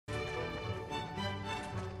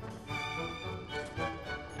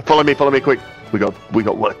Follow me, quick. We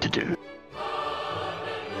got work to do.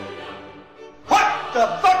 What the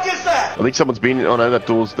fuck is that? I think someone's been in. Oh no, that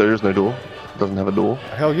door's, there is no door. It doesn't have a door.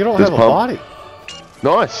 Hell, you don't There's have a body.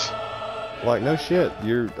 Nice. Like, no shit.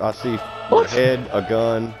 I see What? your head, a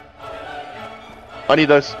gun. I need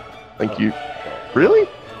those. Thank you. Really?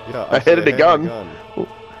 Yeah, A I see head and a gun. Well,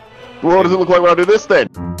 what does it look like when I do this then?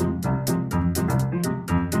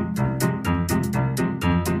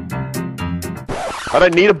 I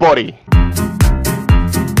don't need a body.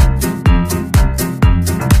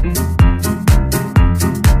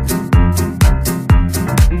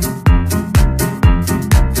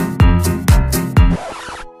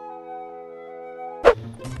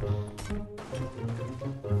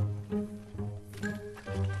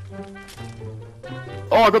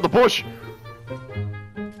 Oh, I got the bush!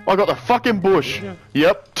 I got the fucking bush!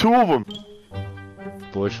 Yep, 2 of them.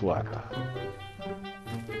 Bushwhacker.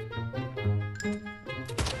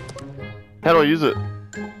 How do I use it?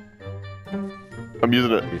 I'm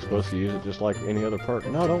using it. You're supposed to use it just like any other perk.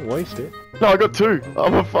 No, don't waste it. No, I got 2.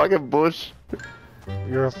 I'm a fucking bush.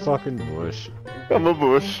 You're a fucking bush. I'm a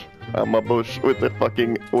bush. I'm a bush with the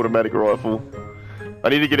fucking automatic rifle. I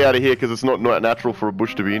need to get out of here because it's not natural for a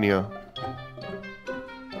bush to be in here.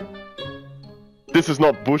 This is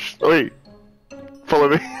not bush. Wait. Follow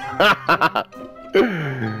me.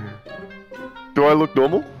 Do I look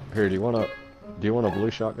normal? Here, do you want a blue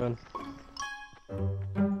shotgun?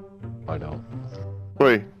 I don't.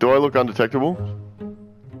 Wait, do I look undetectable?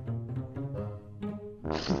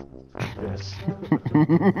 Yes.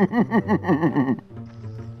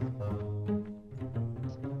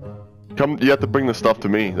 Come, you have to bring the stuff to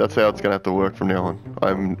me. That's how it's gonna have to work from now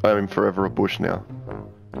on. I'm forever a bush now.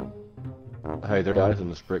 Hey, there are guys in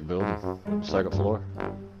this brick building. 2nd floor.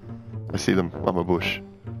 I see them. I'm a bush.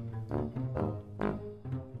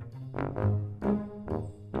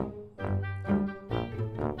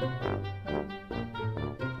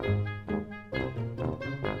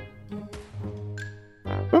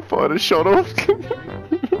 I fired a shot off.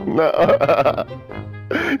 No.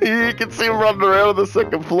 You can see him running around on the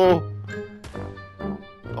 2nd floor.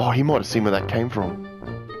 Oh, he might have seen where that came from.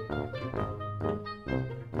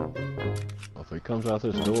 If he comes out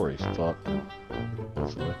this door, he's fucked.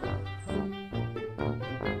 Hopefully.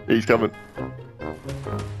 He's coming.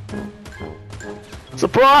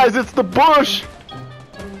 Surprise! It's the bush!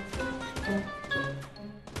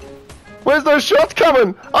 Where's those shots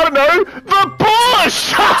coming? I don't know! The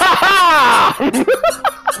bush!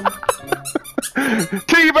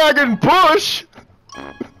 Teabagging bush!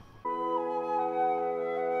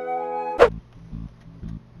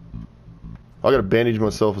 I gotta bandage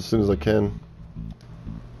myself as soon as I can.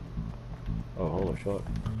 Oh, holy shit.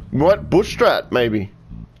 What? Bush strat, maybe.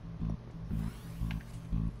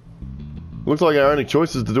 Looks like our only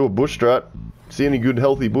choice is to do a bush strat. See any good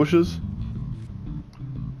healthy bushes?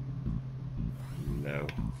 No.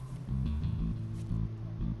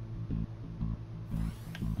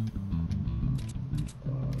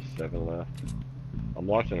 7 left. I'm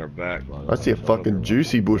watching her back. I see a fucking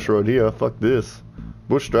juicy bush right here. Fuck this.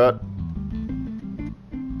 Bush strat.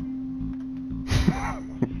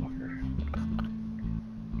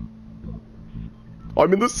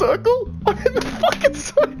 I'm in the circle! I'm in the fucking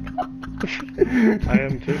circle! I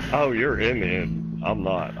am too. Oh, you're in it. I'm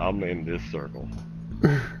not. I'm in this circle.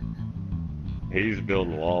 He's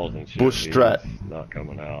building walls and shit. Bush strat. He's not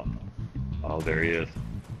coming out. Oh, there he is.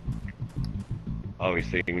 Oh, he's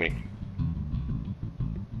seeing me.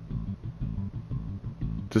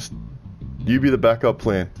 Just, you be the backup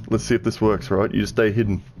plan. Let's see if this works, right? You just stay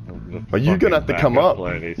hidden. Are you gonna have to come up?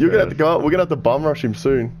 You're gonna have to go up. We're gonna have to bum rush him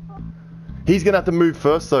soon. He's gonna have to move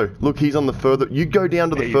first though. Look, he's on the further. You go down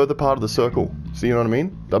to the further part of the circle. See, you know what I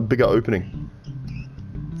mean? The bigger opening.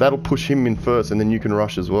 That'll push him in first, and then you can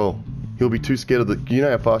rush as well. He'll be too scared of the. You know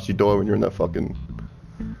how fast you die when you're in that fucking.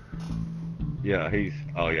 Yeah, he's.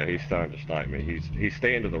 Oh yeah, he's starting to snipe me. He's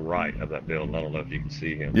staying to the right of that building. I don't know if you can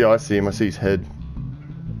see him. Yeah, I see him. I see his head.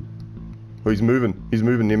 Oh, he's moving. He's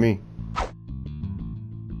moving near me.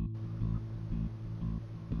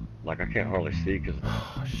 Like I can't hardly see because.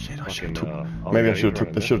 Oh shit! I should have oh, maybe yeah, I should have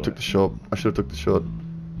took. I should have took the shot. I should have took the shot.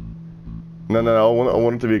 No. I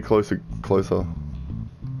want it to be closer.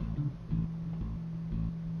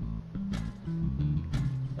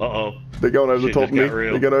 Uh-oh. They're going over the top of me.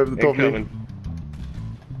 They're going over the top of me.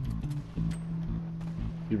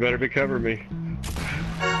 You better be covering me.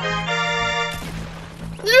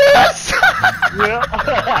 Yes! Yeah.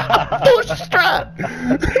 Bush strat!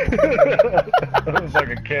 I was like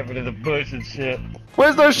a camping in the bush and shit.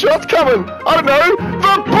 Where's those shots coming? I don't know.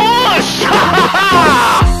 The